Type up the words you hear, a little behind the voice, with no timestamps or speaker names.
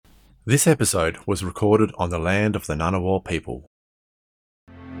This episode was recorded on the land of the Ngunnawal people.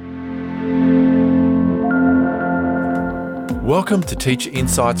 Welcome to Teacher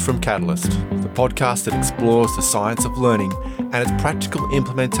Insights from Catalyst, the podcast that explores the science of learning and its practical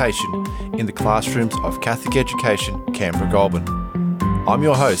implementation in the classrooms of Catholic education, Canberra-Goulburn. I'm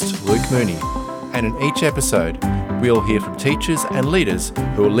your host, Luke Mooney, and in each episode, we'll hear from teachers and leaders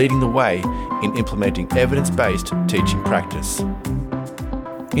who are leading the way in implementing evidence-based teaching practice.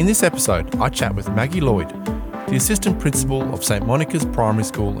 In this episode, I chat with Maggie Lloyd, the Assistant Principal of St Monica's Primary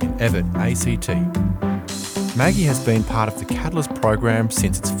School in Evatt, ACT. Maggie has been part of the Catalyst program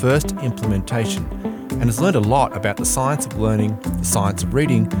since its first implementation and has learned a lot about the science of learning, the science of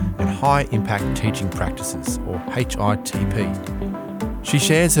reading, and high-impact teaching practices, or HITP. She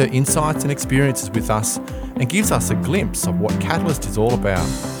shares her insights and experiences with us and gives us a glimpse of what Catalyst is all about.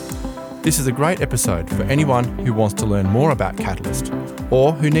 This is a great episode for anyone who wants to learn more about Catalyst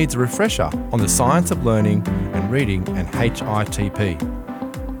or who needs a refresher on the science of learning and reading and HITP.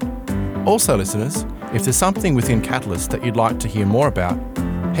 Also, listeners, if there's something within Catalyst that you'd like to hear more about,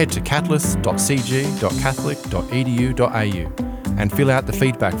 head to catalyst.cg.catholic.edu.au and fill out the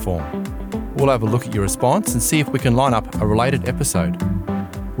feedback form. We'll have a look at your response and see if we can line up a related episode.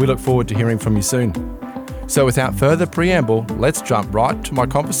 We look forward to hearing from you soon. So without further preamble, let's jump right to my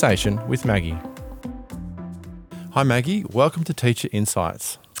conversation with Maggie. Hi Maggie, welcome to Teacher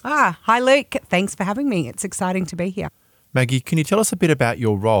Insights. Hi Luke, thanks for having me. It's exciting to be here. Maggie, can you tell us a bit about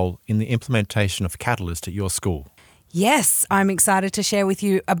your role in the implementation of Catalyst at your school? Yes, I'm excited to share with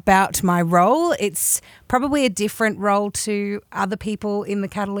you about my role. It's probably a different role to other people in the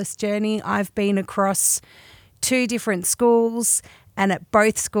Catalyst journey. I've been across 2 different schools, and at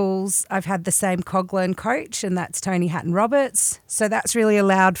both schools I've had the same Coglan coach, and that's Tony Hatton-Roberts. So that's really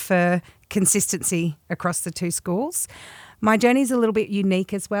allowed for consistency across the 2 schools. My journey's a little bit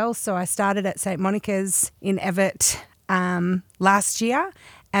unique as well. So I started at St Monica's in Evatt last year,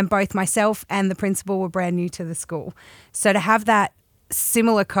 and both myself and the principal were brand new to the school. So to have that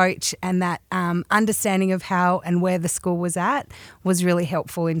similar coach and that understanding of how and where the school was at was really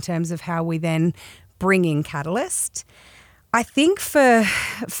helpful in terms of how we then bring in Catalyst. I think for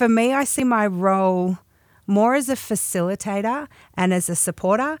me, I see my role more as a facilitator and as a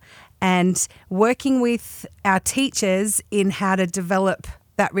supporter, and working with our teachers in how to develop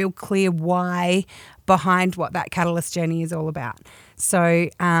that real clear why behind what that Catalyst journey is all about. So,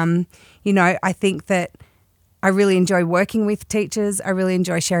 I think that I really enjoy working with teachers. I really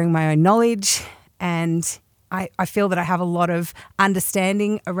enjoy sharing my own knowledge, and I feel that I have a lot of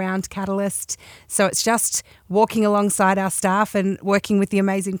understanding around Catalyst. So it's just walking alongside our staff and working with the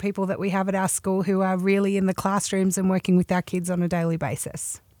amazing people that we have at our school who are really in the classrooms and working with our kids on a daily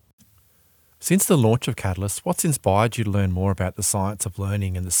basis. Since the launch of Catalyst, what's inspired you to learn more about the science of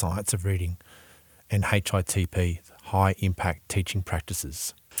learning and the science of reading and HITP, high impact teaching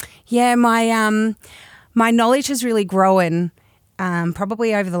practices? Yeah, my knowledge has really grown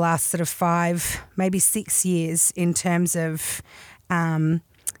probably over the last sort of 5, maybe 6 years in terms of,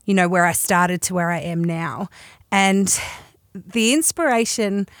 where I started to where I am now. And the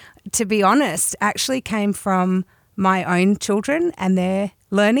inspiration, to be honest, actually came from my own children and their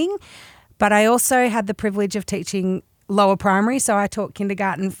learning. But I also had the privilege of teaching lower primary. So I taught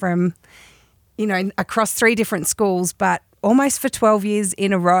kindergarten from, across 3 different schools, but almost for 12 years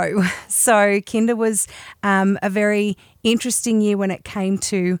in a row. So kinder was a very interesting year when it came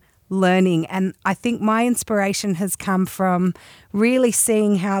to learning. And I think my inspiration has come from really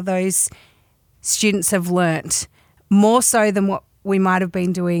seeing how those students have learnt, more so than what we might have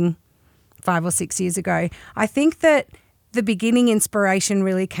been doing 5 or 6 years ago. I think that the beginning inspiration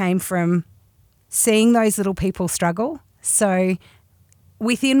really came from seeing those little people struggle. So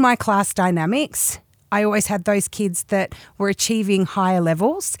within my class dynamics, I always had those kids that were achieving higher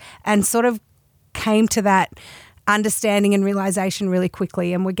levels and sort of came to that understanding and realisation really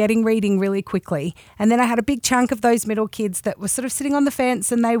quickly, and were getting reading really quickly. And then I had a big chunk of those middle kids that were sort of sitting on the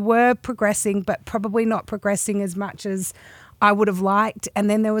fence, and they were progressing, but probably not progressing as much as I would have liked. And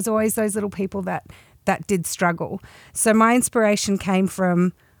then there was always those little people that did struggle. So my inspiration came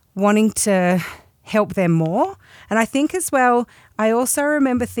from wanting to help them more. And I think as well, I also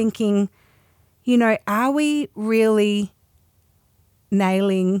remember thinking, are we really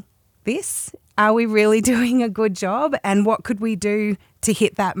nailing this? Are we really doing a good job? And what could we do to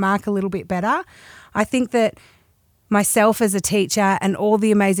hit that mark a little bit better? I think that myself as a teacher and all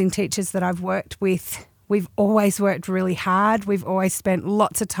the amazing teachers that I've worked with, we've always worked really hard. We've always spent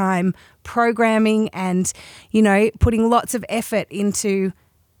lots of time programming and, putting lots of effort into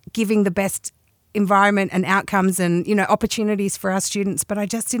giving the best environment and outcomes and, opportunities for our students, but I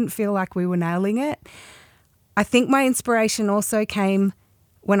just didn't feel like we were nailing it. I think my inspiration also came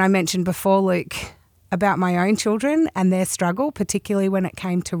when I mentioned before, Luke, about my own children and their struggle, particularly when it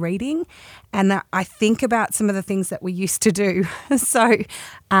came to reading. And I think about some of the things that we used to do. So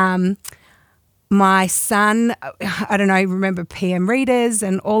my son, I don't know, remember PM readers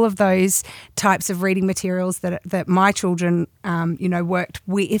and all of those types of reading materials that my children, worked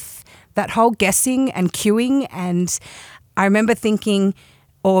with, that whole guessing and cueing. And I remember thinking,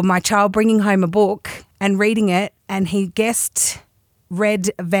 or my child bringing home a book and reading it, and he guessed red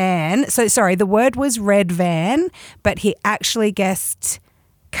van. So, sorry, the word was red van, but he actually guessed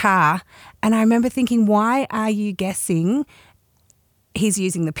car. And I remember thinking, why are you guessing? He's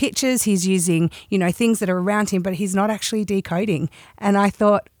using the pictures, he's using, things that are around him, but he's not actually decoding. And I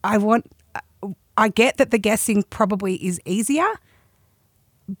thought, I get that the guessing probably is easier,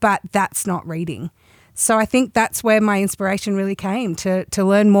 but that's not reading. So I think that's where my inspiration really came, to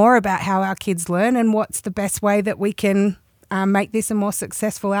learn more about how our kids learn and what's the best way that we can make this a more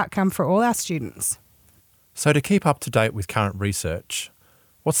successful outcome for all our students. So to keep up to date with current research,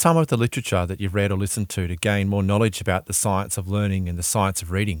 what's some of the literature that you've read or listened to gain more knowledge about the science of learning and the science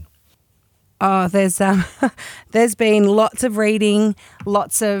of reading? Oh, there's been lots of reading,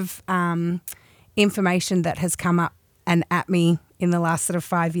 lots of information that has come up and at me in the last sort of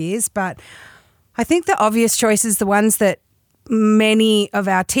 5 years. But I think the obvious choice is the ones that many of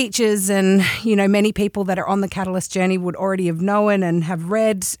our teachers and, many people that are on the Catalyst journey would already have known and have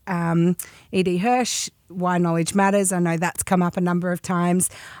read. E.D. Hirsch, Why Knowledge Matters. I know that's come up a number of times.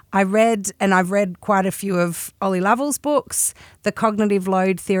 I've read quite a few of Ollie Lovell's books. The Cognitive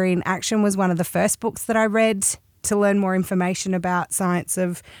Load Theory in Action was one of the first books that I read to learn more information about science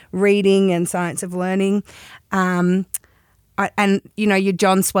of reading and science of learning. Your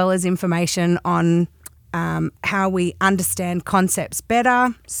John Sweller's information on how we understand concepts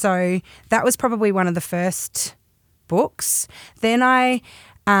better. So that was probably one of the first books. Then I've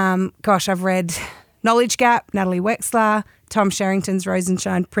read Knowledge Gap, Natalie Wexler, Tom Sherrington's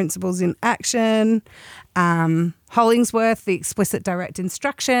Rosenshine Principles in Action, Hollingsworth, The Explicit Direct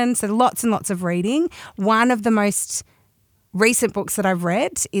Instruction. So lots and lots of reading. One of the most recent books that I've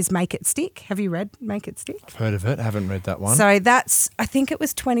read is Make It Stick. Have you read Make It Stick? I've heard of it. I haven't read that one. So I think it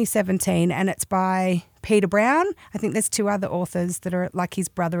was 2017, and it's by Peter Brown. I think there's two other authors that are like his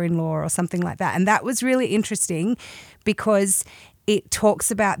brother-in-law or something like that. And that was really interesting because it talks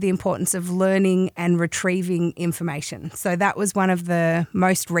about the importance of learning and retrieving information. So that was one of the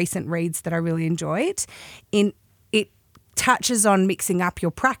most recent reads that I really enjoyed. It touches on mixing up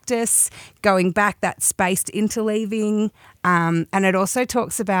your practice, going back, that spaced interleaving, and it also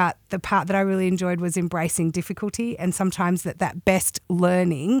talks about the part that I really enjoyed was embracing difficulty, and sometimes that best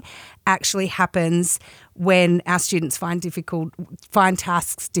learning actually happens when our students find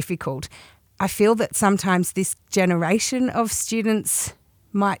tasks difficult. I feel that sometimes this generation of students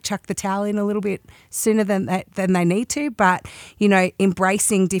might chuck the towel in a little bit sooner than they need to, but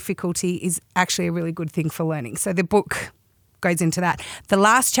embracing difficulty is actually a really good thing for learning. So the book goes into that. The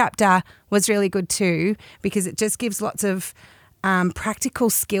last chapter was really good too because it just gives lots of practical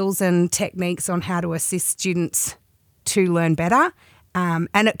skills and techniques on how to assist students to learn better. And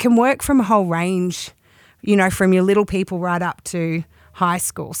it can work from a whole range, from your little people right up to high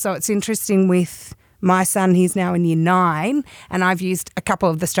school. So it's interesting with my son, he's now in year 9, and I've used a couple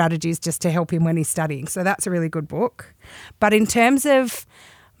of the strategies just to help him when he's studying. So that's a really good book. But in terms of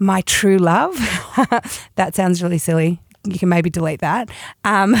my true love, that sounds really silly. You can maybe delete that.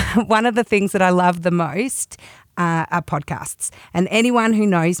 One of the things that I love the most are podcasts. And anyone who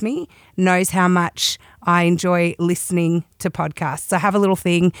knows me knows how much I enjoy listening to podcasts. I have a little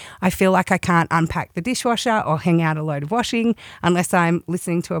thing. I feel like I can't unpack the dishwasher or hang out a load of washing unless I'm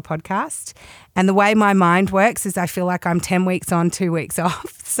listening to a podcast. And the way my mind works is I feel like I'm 10 weeks on, 2 weeks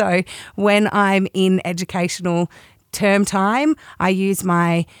off. So when I'm in educational term time, I use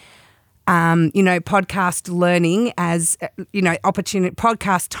my podcast learning as,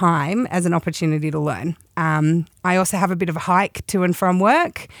 podcast time as an opportunity to learn. I also have a bit of a hike to and from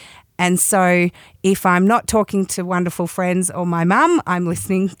work. And so if I'm not talking to wonderful friends or my mum, I'm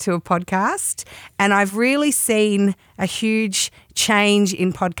listening to a podcast. And I've really seen a huge change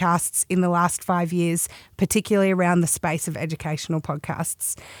in podcasts in the last 5 years, particularly around the space of educational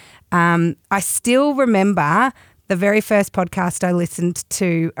podcasts. I still remember the very first podcast I listened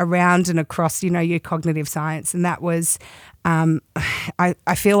to around and across, your cognitive science. And that was,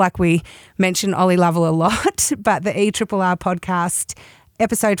 I feel like we mention Ollie Lovell a lot, but the ERRR podcast,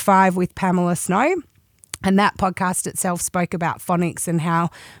 episode 5 with Pamela Snow. And that podcast itself spoke about phonics and how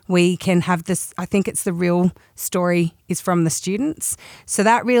we can have this, I think it's the real story is from the students. So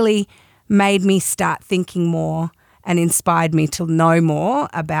that really made me start thinking more and inspired me to know more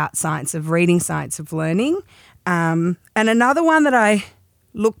about science of reading, science of learning. And another one that I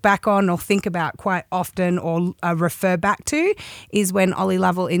look back on or think about quite often or refer back to is when Ollie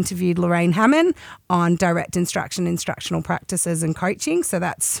Lovell interviewed Lorraine Hammond on direct instruction, instructional practices and coaching. So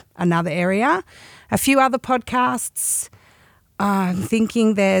that's another area. A few other podcasts. I'm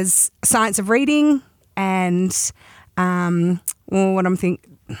thinking there's Science of Reading and what I'm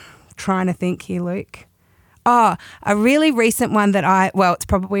trying to think here, Luke. Oh, a really recent one that it's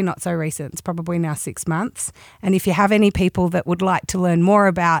probably not so recent. It's probably now 6 months. And if you have any people that would like to learn more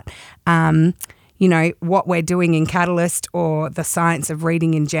about, what we're doing in Catalyst or the science of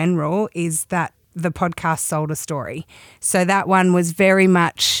reading in general, is that the podcast Sold a Story. So that one was very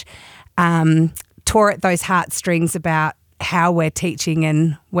much tore at those heartstrings about how we're teaching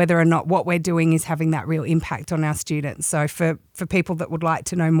and whether or not what we're doing is having that real impact on our students. So for people that would like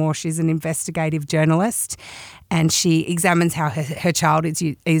to know more, she's an investigative journalist and she examines how her child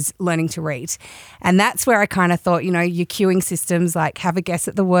is learning to read. And that's where I kind of thought, your cueing systems like have a guess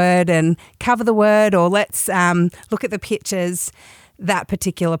at the word and cover the word, or let's look at the pictures. That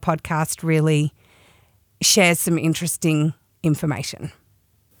particular podcast really shares some interesting information.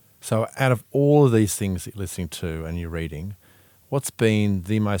 So out of all of these things that you're listening to and you're reading, what's been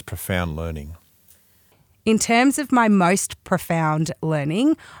the most profound learning? In terms of my most profound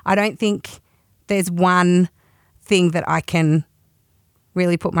learning, I don't think there's one thing that I can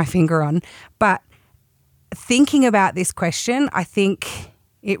really put my finger on. But thinking about this question, I think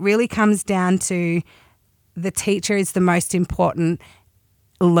it really comes down to the teacher is the most important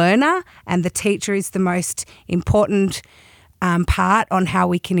learner and the teacher is the most important part on how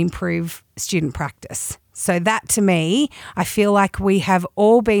we can improve student practice. So that to me, I feel like we have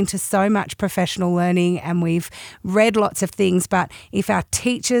all been to so much professional learning and we've read lots of things, but if our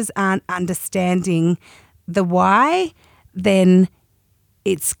teachers aren't understanding the why, then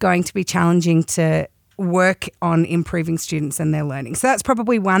it's going to be challenging to work on improving students and their learning. So that's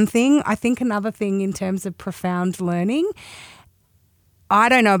probably one thing. I think another thing in terms of profound learning, I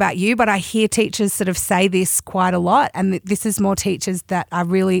don't know about you, but I hear teachers sort of say this quite a lot, and this is more teachers that are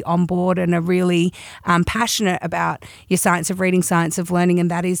really on board and are really passionate about your science of reading, science of learning, and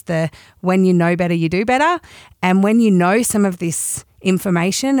that is the when you know better, you do better. And when you know some of this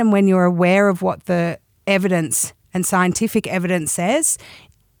information and when you're aware of what the evidence and scientific evidence says,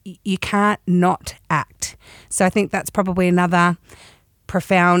 you can't not act. So I think that's probably another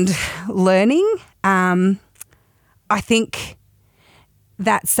profound learning. I think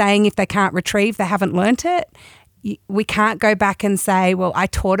that saying if they can't retrieve, they haven't learnt it. We can't go back and say, well, I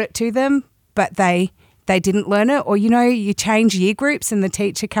taught it to them, but they didn't learn it. Or, you change year groups and the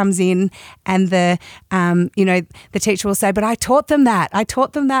teacher comes in and the teacher will say, but I taught them that. I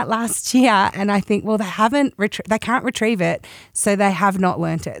taught them that last year. And I think, well, they can't retrieve it, so they have not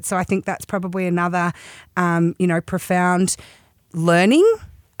learnt it. So I think that's probably another, profound learning.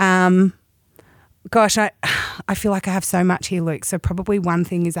 Gosh, I feel like I have so much here, Luke. So probably one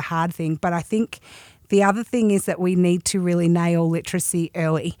thing is a hard thing. But I think the other thing is that we need to really nail literacy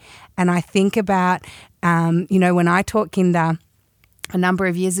early. And I think about, when I taught kinder a number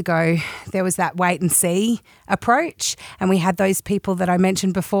of years ago, there was that wait and see approach. And we had those people that I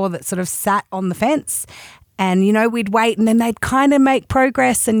mentioned before that sort of sat on the fence. And, we'd wait and then they'd kind of make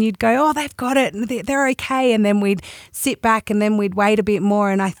progress and you'd go, oh, they've got it and they're okay. And then we'd sit back and then we'd wait a bit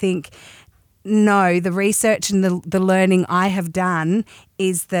more. And I think, no, the research and the learning I have done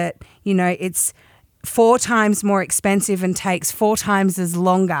is that, it's 4 times more expensive and takes 4 times as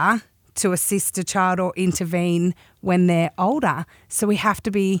longer to assist a child or intervene when they're older. So we have to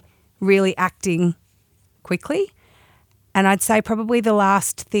be really acting quickly. And I'd say probably the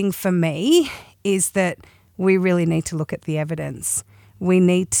last thing for me is that we really need to look at the evidence. We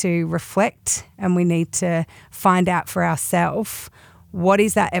need to reflect and we need to find out for ourselves what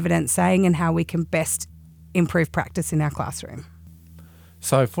is that evidence saying and how we can best improve practice in our classroom.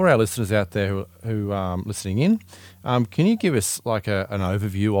 So for our listeners out there who are listening in, can you give us like an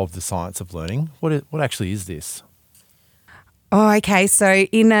overview of the science of learning? What actually is this? Oh, okay. So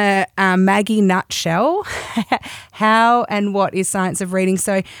in a Maggie nutshell, how and what is science of reading?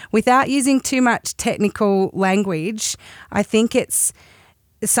 So without using too much technical language, I think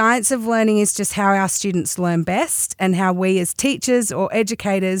the science of learning is just how our students learn best and how we as teachers or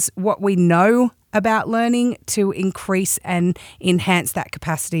educators, what we know about learning to increase and enhance that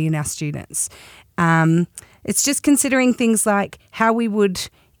capacity in our students. It's just considering things like how we would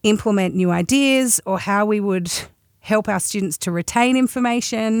implement new ideas or how we would help our students to retain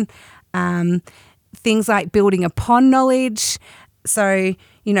information, things like building upon knowledge. So,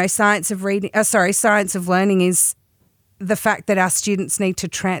 science of learning is the fact that our students need to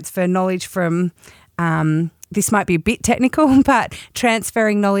transfer knowledge from, this might be a bit technical, but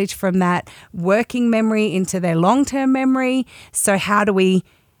transferring knowledge from that working memory into their long-term memory. So how do we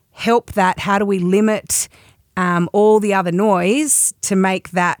help that? How do we limit all the other noise to make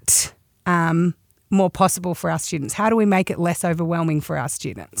that more possible for our students? How do we make it less overwhelming for our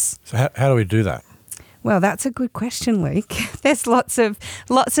students? So how do we do that? Well, that's a good question, Luke. There's lots of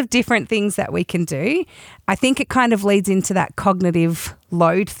different things that we can do. I think it kind of leads into that cognitive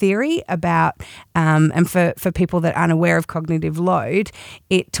load theory about, and for people that aren't aware of cognitive load,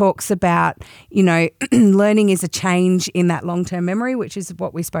 it talks about, learning is a change in that long-term memory, which is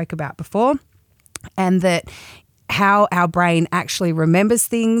what we spoke about before, and that how our brain actually remembers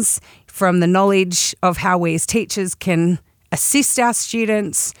things from the knowledge of how we as teachers can assist our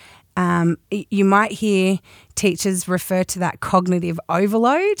students. You might hear teachers refer to that cognitive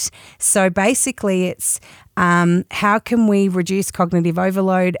overload. So basically it's how can we reduce cognitive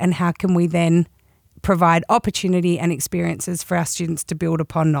overload and how can we then provide opportunity and experiences for our students to build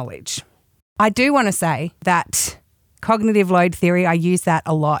upon knowledge. I do want to say that cognitive load theory, I use that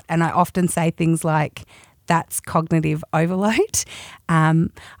a lot, and I often say things like, that's cognitive overload.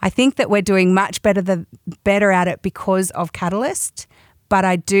 I think that we're doing much better at it because of Catalyst. But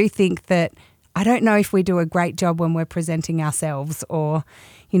I do think that I don't know if we do a great job when we're presenting ourselves or,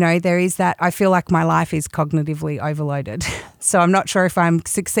 there is that I feel like my life is cognitively overloaded. So I'm not sure if I'm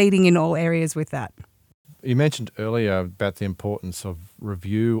succeeding in all areas with that. You mentioned earlier about the importance of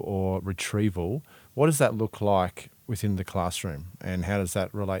review or retrieval. What does that look like within the classroom and how does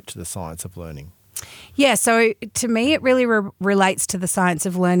that relate to the science of learning? Yeah, so to me it really relates to the science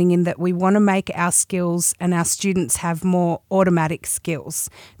of learning in that we want to make our skills and our students have more automatic skills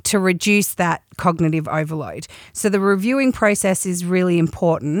to reduce that cognitive overload. So the reviewing process is really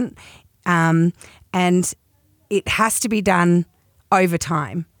important and it has to be done over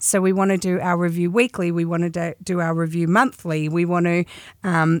time. So we want to do our review weekly, we want to do our review monthly, we want to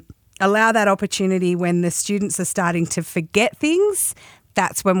allow that opportunity when the students are starting to forget things.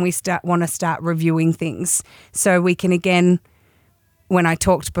 That's when we want to start reviewing things. So we can, again, when I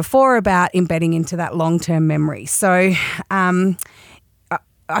talked before about embedding into that long-term memory. So I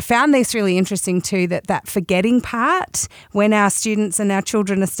found this really interesting too, that forgetting part, when our students and our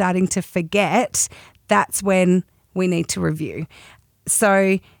children are starting to forget, that's when we need to review.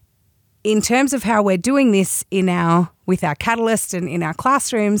 So in terms of how we're doing this with our Catalyst and in our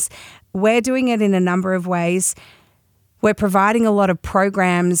classrooms, we're doing it in a number of ways. We're providing a lot of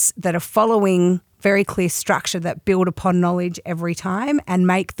programs that are following very clear structure that build upon knowledge every time and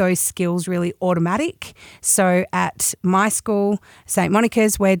make those skills really automatic. So at my school, St.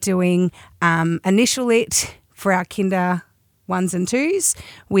 Monica's, we're doing Initial Lit for our Kinder 1s and 2s.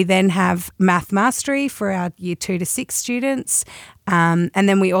 We then have Math Mastery for our Year 2 to 6 students. And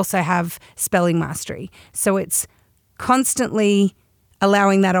then we also have Spelling Mastery. So it's constantly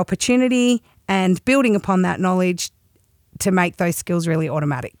allowing that opportunity and building upon that knowledge to make those skills really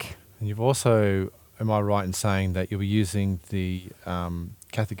automatic. And you've also, am I right in saying that you'll be using the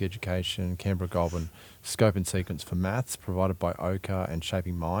Catholic Education Canberra Goulburn scope and sequence for maths provided by OCA and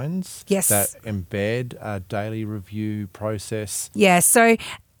Shaping Minds? Yes. That embed a daily review process? Yeah, so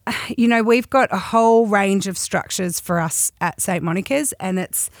we've got a whole range of structures for us at St. Monica's, and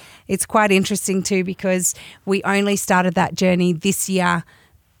it's quite interesting too because we only started that journey this year,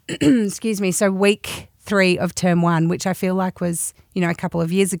 so week 3 of term 1, which I feel like was, a couple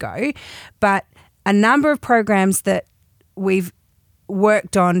of years ago. But a number of programs that we've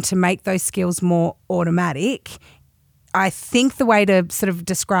worked on to make those skills more automatic, I think the way to sort of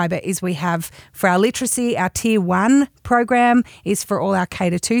describe it is we have, for our literacy, our Tier 1 program is for all our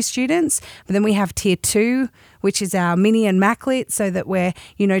K-2 students. But then we have Tier 2, which is our mini and MacLit, so that we're,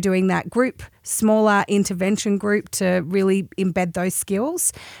 doing that group, smaller intervention group to really embed those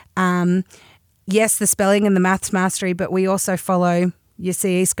skills. Yes, the spelling and the maths mastery, but we also follow your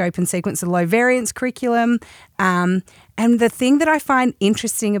CE scope and sequence of low variance curriculum. And the thing that I find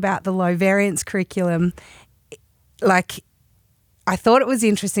interesting about the low variance curriculum, I thought it was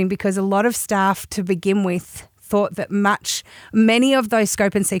interesting because a lot of staff to begin with thought that many of those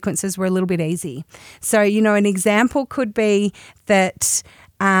scope and sequences were a little bit easy. So, an example could be that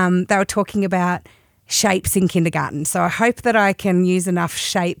they were talking about shapes in kindergarten. So I hope that I can use enough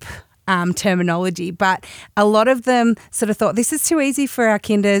shape terminology, but a lot of them sort of thought this is too easy for our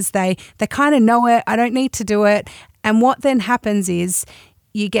kinders. They kind of know it. I don't need to do it. And what then happens is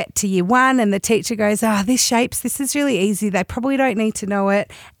you get to year 1 and the teacher goes, this is really easy. They probably don't need to know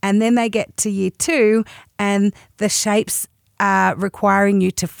it. And then they get to year 2 and the shapes are requiring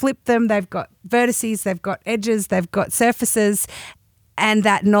you to flip them. They've got vertices, they've got edges, they've got surfaces, and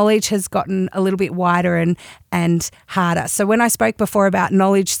that knowledge has gotten a little bit wider and harder. So when I spoke before about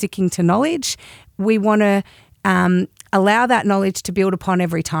knowledge sticking to knowledge, we want to allow that knowledge to build upon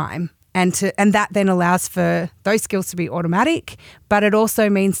every time. And that then allows for those skills to be automatic, but it also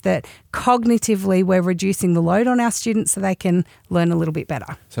means that cognitively we're reducing the load on our students so they can learn a little bit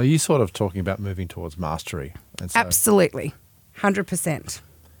better. So you're sort of talking about moving towards mastery. And so, absolutely, 100%.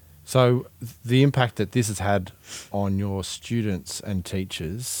 So the impact that this has had on your students and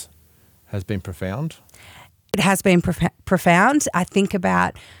teachers has been profound? It has been profound. I think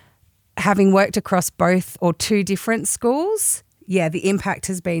about having worked across both or 2 different schools. Yeah, the impact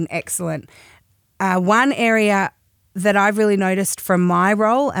has been excellent. One area that I've really noticed from my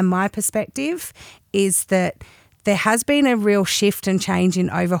role and my perspective is that there has been a real shift and change in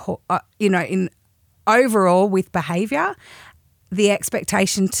overall with behaviour. The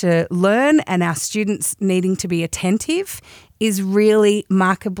expectation to learn and our students needing to be attentive is really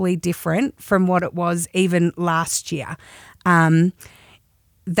markedly different from what it was even last year.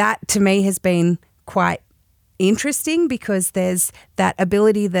 That to me has been quite interesting because there's that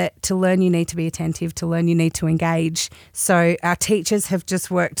ability that to learn you need to be attentive, to learn you need to engage. So our teachers have just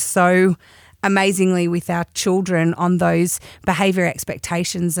worked so amazingly with our children on those behaviour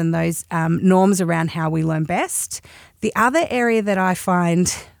expectations and those norms around how we learn best. The other area that I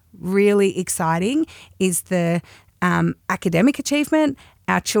find really exciting is the academic achievement.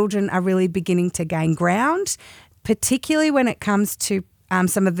 Our children are really beginning to gain ground, particularly when it comes to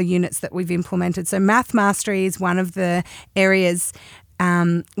some of the units that we've implemented. So math mastery is one of the areas.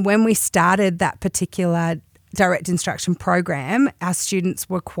 When we started that particular direct instruction program, our students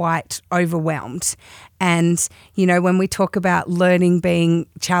were quite overwhelmed. And, when we talk about learning being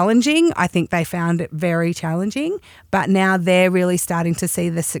challenging, I think they found it very challenging. But now they're really starting to see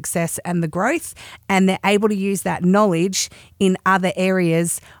the success and the growth, and they're able to use that knowledge in other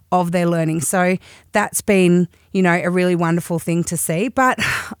areas of their learning. So that's been, a really wonderful thing to see. But,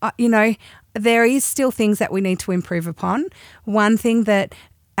 there is still things that we need to improve upon. One thing that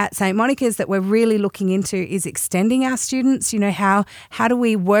at St. Monica's that we're really looking into is extending our students. How do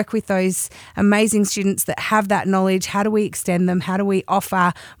we work with those amazing students that have that knowledge? How do we extend them? How do we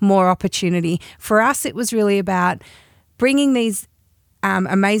offer more opportunity? For us, it was really about bringing these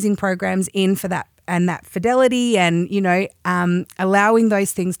amazing programs in for that and that fidelity and, allowing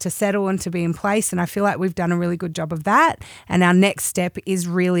those things to settle and to be in place. And I feel like we've done a really good job of that. And our next step is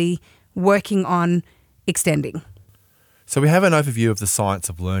really working on extending. So we have an overview of the science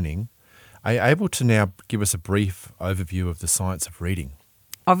of learning. Are you able to now give us a brief overview of the science of reading?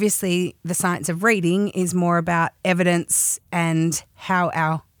 Obviously, the science of reading is more about evidence and how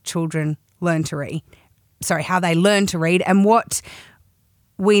our children learn to read. How they learn to read and what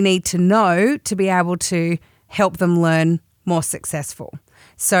we need to know to be able to help them learn more successful.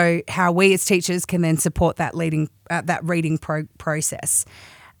 So how we as teachers can then support that reading process.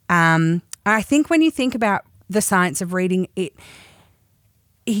 I think when you think about the science of reading,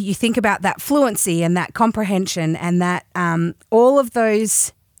 you think about that fluency and that comprehension and that all of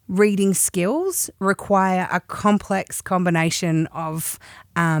those reading skills require a complex combination of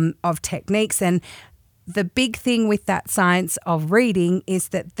techniques. And the big thing with that science of reading is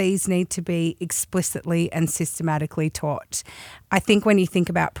that these need to be explicitly and systematically taught. I think when you think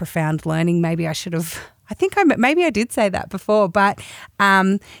about profound learning, maybe I did say that before, but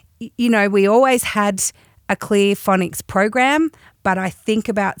we always had a clear phonics program, but I think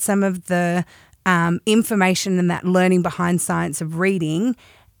about some of the information and that learning behind science of reading,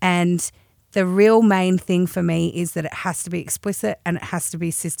 and the real main thing for me is that it has to be explicit and it has to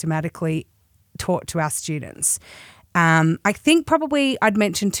be systematically taught to our students. I think probably I'd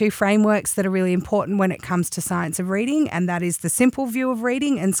mention 2 frameworks that are really important when it comes to science of reading, and that is the simple view of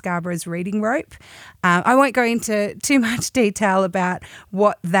reading and Scarborough's reading rope. I won't go into too much detail about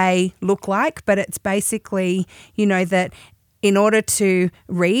what they look like, but it's basically, that in order to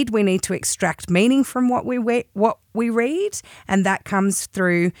read, we need to extract meaning from what we read, and that comes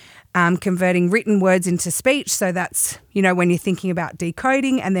through converting written words into speech. So that's, when you're thinking about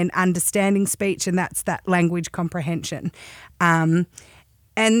decoding, and then understanding speech, and that's that language comprehension. So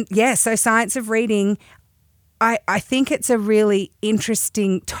science of reading, I think it's a really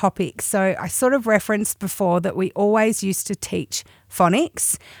interesting topic. So I sort of referenced before that we always used to teach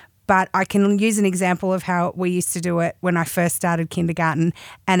phonics, but I can use an example of how we used to do it when I first started kindergarten,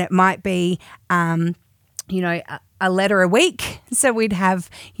 and it might be, a a letter a week. So we'd have,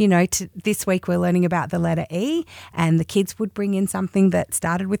 this week we're learning about the letter E, and the kids would bring in something that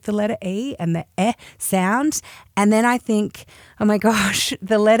started with the letter E and the sound. And then I think, oh my gosh,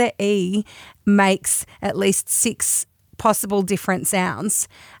 the letter E makes at least 6 possible different sounds.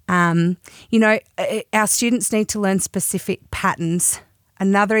 Our students need to learn specific patterns.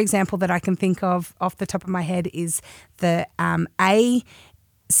 Another example that I can think of off the top of my head is the A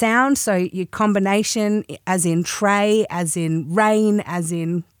sound. So your combination, as in tray, as in rain, as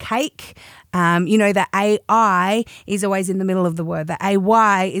in cake. The AI is always in the middle of the word. The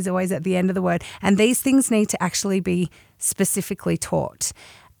AY is always at the end of the word. And these things need to actually be specifically taught.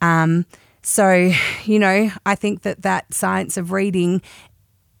 I think that science of reading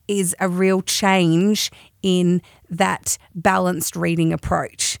is a real change in that balanced reading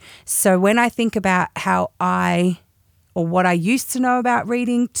approach. So when I think about what I used to know about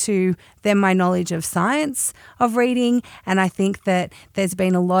reading to then my knowledge of science of reading, and I think that there's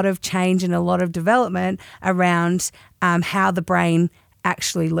been a lot of change and a lot of development around how the brain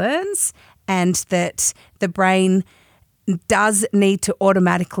actually learns, and that the brain does need to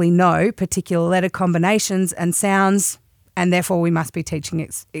automatically know particular letter combinations and sounds, and therefore we must be teaching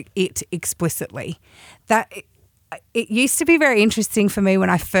it explicitly. It used to be very interesting for me when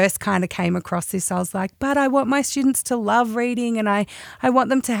I first kind of came across this. I was like, but I want my students to love reading, and I want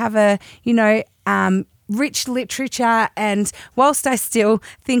them to have a, rich literature. And whilst I still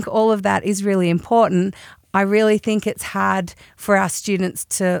think all of that is really important, I really think it's hard for our students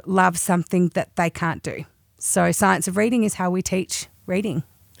to love something that they can't do. So science of reading is how we teach reading.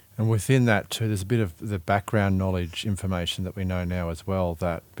 And within that too, there's a bit of the background knowledge information that we know now as well,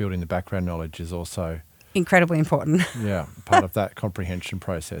 that building the background knowledge is also incredibly important. Yeah, part of that comprehension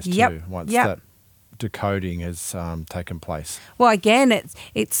process too, once that decoding has taken place. Well, again,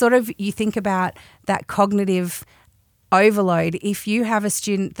 it's sort of, you think about that cognitive overload. If you have a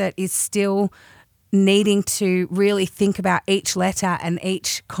student that is still needing to really think about each letter and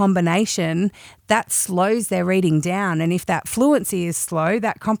each combination, that slows their reading down. And if that fluency is slow,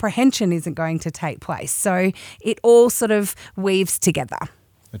 that comprehension isn't going to take place. So it all sort of weaves together.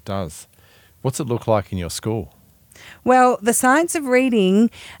 It does. What's it look like in your school? Well, the science of reading,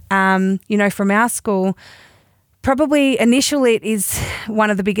 from our school, probably initially it is one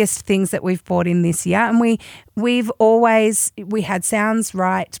of the biggest things that we've brought in this year. And we had Sounds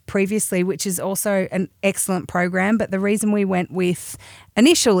Right previously, which is also an excellent program. But the reason we went with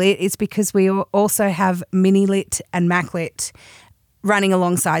initially is because we also have Mini Lit and Mac Lit running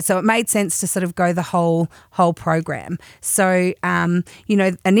alongside. So it made sense to sort of go the whole program. So,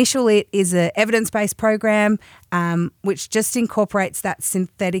 initially it is an evidence-based program, which just incorporates that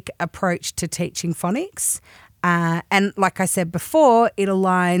synthetic approach to teaching phonics. And like I said before, it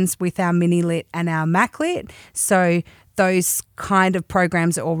aligns with our Mini Lit and our Mac Lit. So those kind of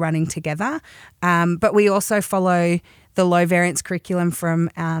programs are all running together. But we also follow the low variance curriculum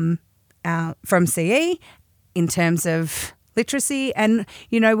from CE in terms of literacy. And,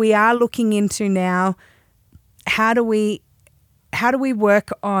 we are looking into now, how do we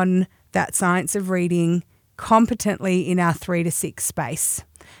work on that science of reading competently in our 3 to 6 space.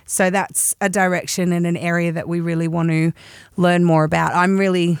 So that's a direction and an area that we really want to learn more about. I'm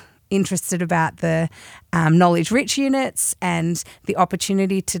really interested about the knowledge rich units and the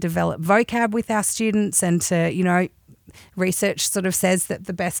opportunity to develop vocab with our students, and to, research sort of says that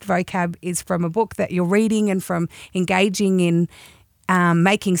the best vocab is from a book that you're reading and from engaging in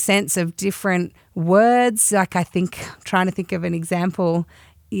making sense of different words. Like trying to think of an example,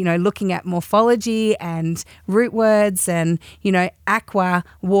 looking at morphology and root words and, aqua,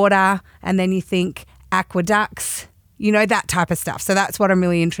 water, and then you think aqueducts, that type of stuff. So that's what I'm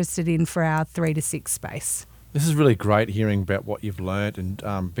really interested in for our 3 to 6 space. This is really great hearing about what you've learned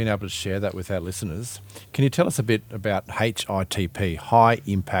and being able to share that with our listeners. Can you tell us a bit about HITP, High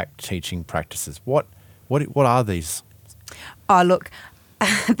Impact Teaching Practices? What are these? Oh, look,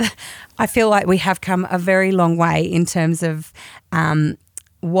 I feel like we have come a very long way in terms of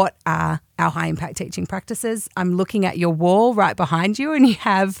what are our high impact teaching practices. I'm looking at your wall right behind you, and you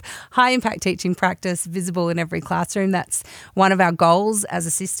have high impact teaching practice visible in every classroom. That's one of our goals as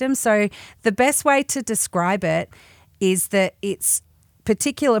a system. So the best way to describe it is that it's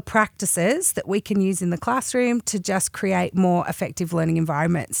particular practices that we can use in the classroom to just create more effective learning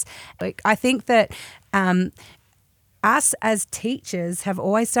environments. I think that us as teachers have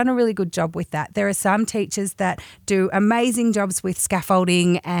always done a really good job with that. There are some teachers that do amazing jobs with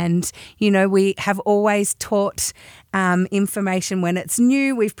scaffolding, and, we have always taught information when it's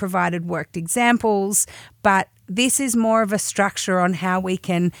new. We've provided worked examples, but this is more of a structure on how we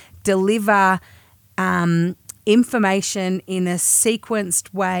can deliver information in a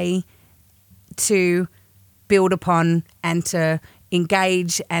sequenced way to build upon and to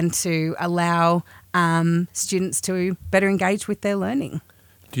engage and to allow students to better engage with their learning.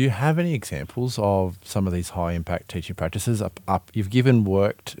 Do you have any examples of some of these high-impact teaching practices? You've given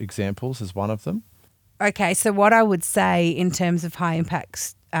worked examples as one of them. Okay, so what I would say in terms of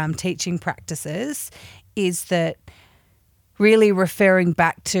high-impact teaching practices is that really referring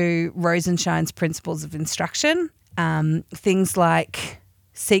back to Rosenshine's principles of instruction, things like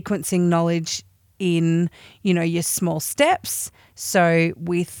sequencing knowledge in, your small steps. So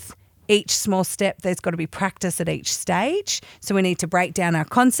with each small step, there's got to be practice at each stage. So we need to break down our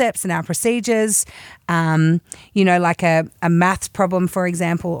concepts and our procedures. Like a maths problem, for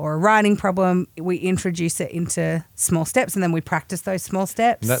example, or a writing problem, we introduce it into small steps and then we practice those small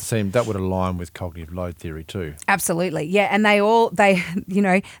steps. And that would align with cognitive load theory too. Absolutely. Yeah. And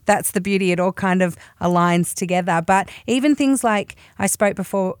that's the beauty. It all kind of aligns together. But even things like I spoke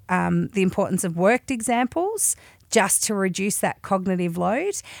before, the importance of worked examples, just to reduce that cognitive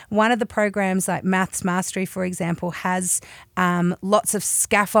load. One of the programs like Maths Mastery, for example, has lots of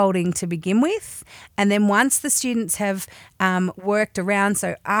scaffolding to begin with. And then once the students have worked around,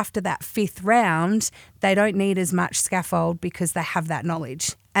 so after that 5th round, they don't need as much scaffold because they have that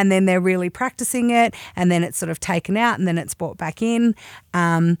knowledge. And then they're really practicing it, and then it's sort of taken out and then it's brought back in.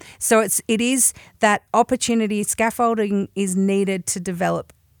 So it is that opportunity. Scaffolding is needed to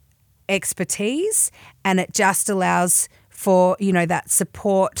develop expertise, and it just allows for that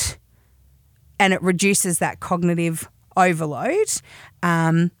support, and it reduces that cognitive overload.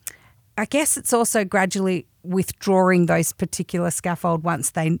 I guess it's also gradually withdrawing those particular scaffold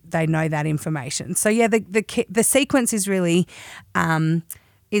once they know that information. So yeah, the sequence is really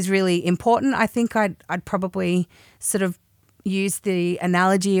important. I think I'd probably sort of use the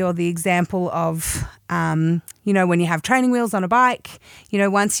analogy or the example of, when you have training wheels on a bike,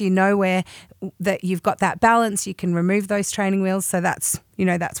 once you know where that you've got that balance, you can remove those training wheels. So that's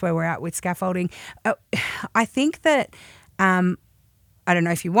where we're at with scaffolding. I think that, I don't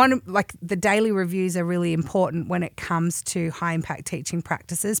know if you want to, the daily reviews are really important when it comes to high impact teaching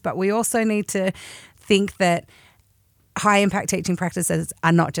practices, but we also need to think that high impact teaching practices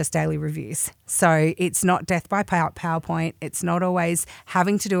are not just daily reviews. So it's not death by PowerPoint. It's not always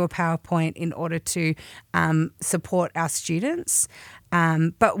having to do a PowerPoint in order to support our students.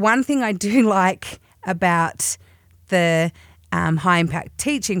 But one thing I do like about the high impact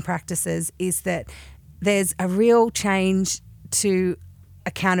teaching practices is that there's a real change to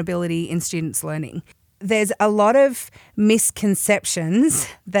accountability in students' learning. There's a lot of misconceptions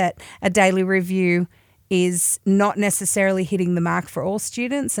that a daily review is not necessarily hitting the mark for all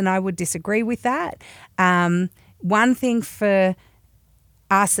students, and I would disagree with that. One thing for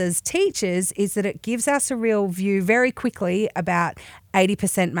us as teachers is that it gives us a real view very quickly about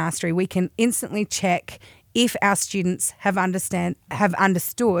 80% mastery. We can instantly check if our students have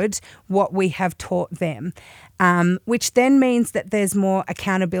understood what we have taught them, which then means that there's more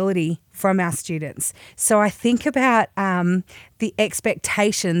accountability from our students. So I think about the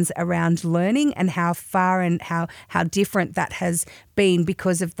expectations around learning and how far and how different that has been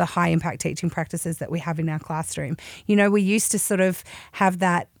because of the high impact teaching practices that we have in our classroom. We used to sort of have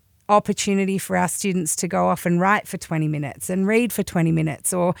that opportunity for our students to go off and write for 20 minutes and read for 20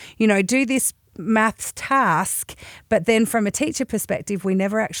 minutes or, do this maths task, but then from a teacher perspective, we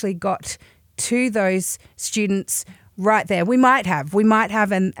never actually got to those students right there. We might have,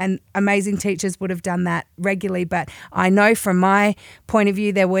 and amazing teachers would have done that regularly, but I know from my point of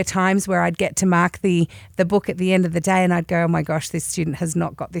view, there were times where I'd get to mark the book at the end of the day and I'd go, oh my gosh, this student has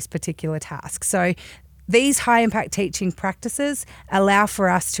not got this particular task. So these high impact teaching practices allow for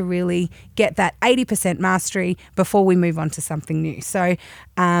us to really get that 80% mastery before we move on to something new. So,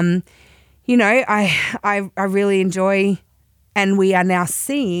 I really enjoy, and we are now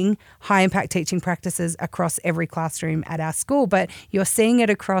seeing high impact teaching practices across every classroom at our school, but you're seeing it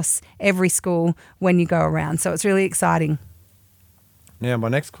across every school when you go around. So it's really exciting. Now, my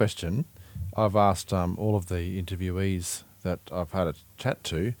next question, I've asked all of the interviewees that I've had a chat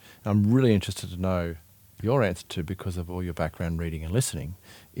to, I'm really interested to know your answer to, because of all your background reading and listening,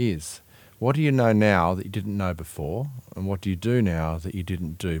 is what do you know now that you didn't know before, and what do you do now that you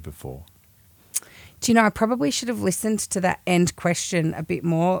didn't do before? Do you know, I probably should have listened to that end question a bit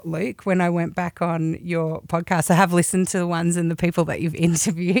more, Luke, when I went back on your podcast. I have listened to the ones and the people that you've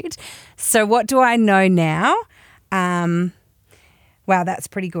interviewed. So what do I know now? Wow, that's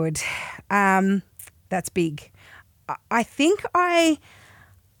pretty good. That's big. I think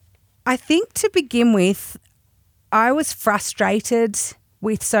to begin with, I was frustrated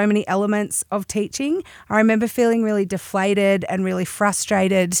with so many elements of teaching. I remember feeling really deflated and really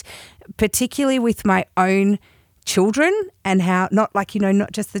frustrated, particularly with my own children and how not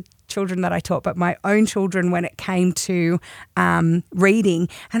just the children that I taught, but my own children when it came to reading.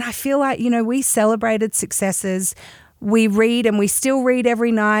 And I feel like, we celebrated successes. We read and we still read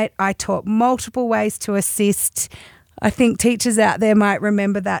every night. I taught multiple ways to assist. I think teachers out there might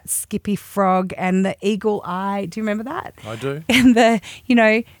remember that Skippy Frog and the eagle eye. Do you remember that? I do. And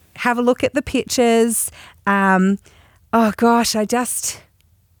have a look at the pictures. Oh gosh, I just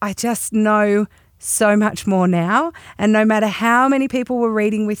know so much more now. And no matter how many people were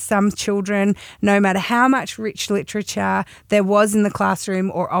reading with some children, no matter how much rich literature there was in the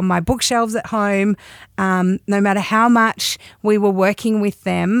classroom or on my bookshelves at home, no matter how much we were working with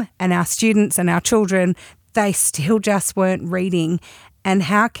them and our students and our children, they still just weren't reading. And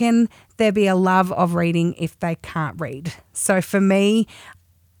how can there be a love of reading if they can't read? So for me,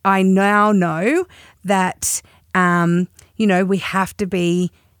 I now know that, we have to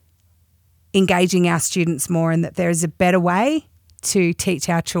be engaging our students more and that there is a better way to teach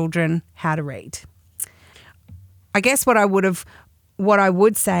our children how to read. I guess what I would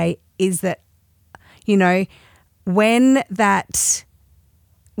say is that,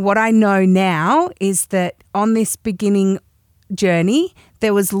 what I know now is that on this beginning journey,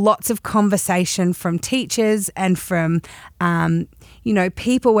 there was lots of conversation from teachers and from,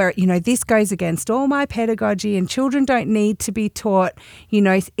 people where, this goes against all my pedagogy and children don't need to be taught,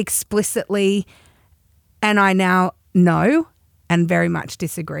 explicitly. And I now know and very much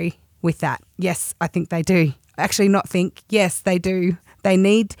disagree with that. Yes, I think they do. Actually not think, yes, they do. They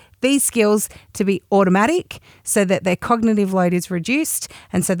need these skills to be automatic so that their cognitive load is reduced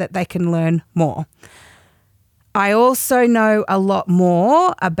and so that they can learn more. I also know a lot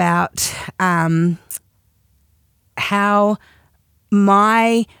more about how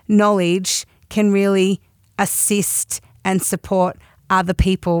my knowledge can really assist and support other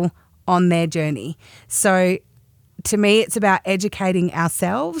people on their journey. So to me, it's about educating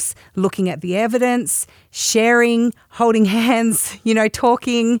ourselves, looking at the evidence, sharing, holding hands,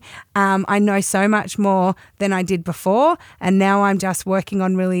 talking. I know so much more than I did before. And now I'm just working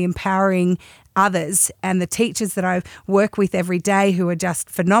on really empowering others and the teachers that I work with every day who are just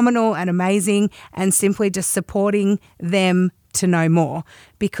phenomenal and amazing, and simply just supporting them to know more.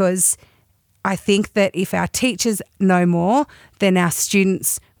 Because I think that if our teachers know more, then our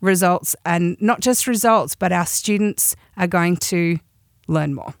students' results, and not just results, but our students are going to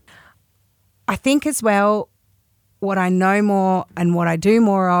learn more. I think as well, what I know more and what I do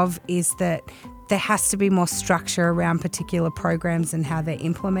more of is that there has to be more structure around particular programs and how they're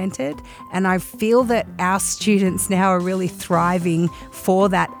implemented. And I feel that our students now are really thriving for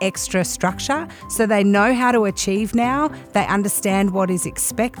that extra structure. So they know how to achieve now, they understand what is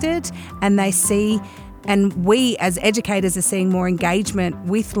expected, and they see, and we as educators are seeing more engagement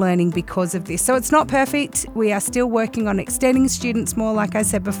with learning because of this. So it's not perfect. We are still working on extending students more, like I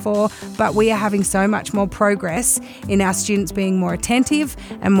said before, but we are having so much more progress in our students being more attentive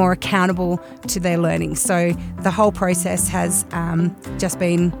and more accountable to their learning. So the whole process has just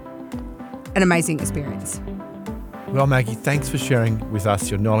been an amazing experience. Well, Maggie, thanks for sharing with us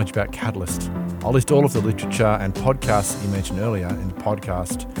your knowledge about Catalyst. I'll list all of the literature and podcasts that you mentioned earlier in the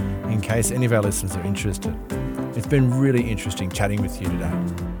podcast in case any of our listeners are interested. It's been really interesting chatting with you today.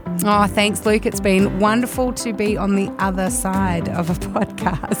 Oh, thanks, Luke. It's been wonderful to be on the other side of a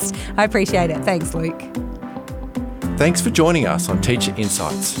podcast. I appreciate it. Thanks, Luke. Thanks for joining us on Teacher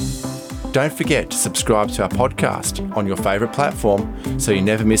Insights. Don't forget to subscribe to our podcast on your favourite platform so you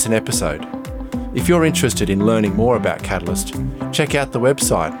never miss an episode. If you're interested in learning more about Catalyst, check out the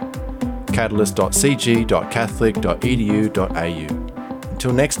website catalyst.cg.catholic.edu.au.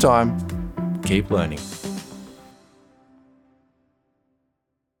 Until next time, keep learning.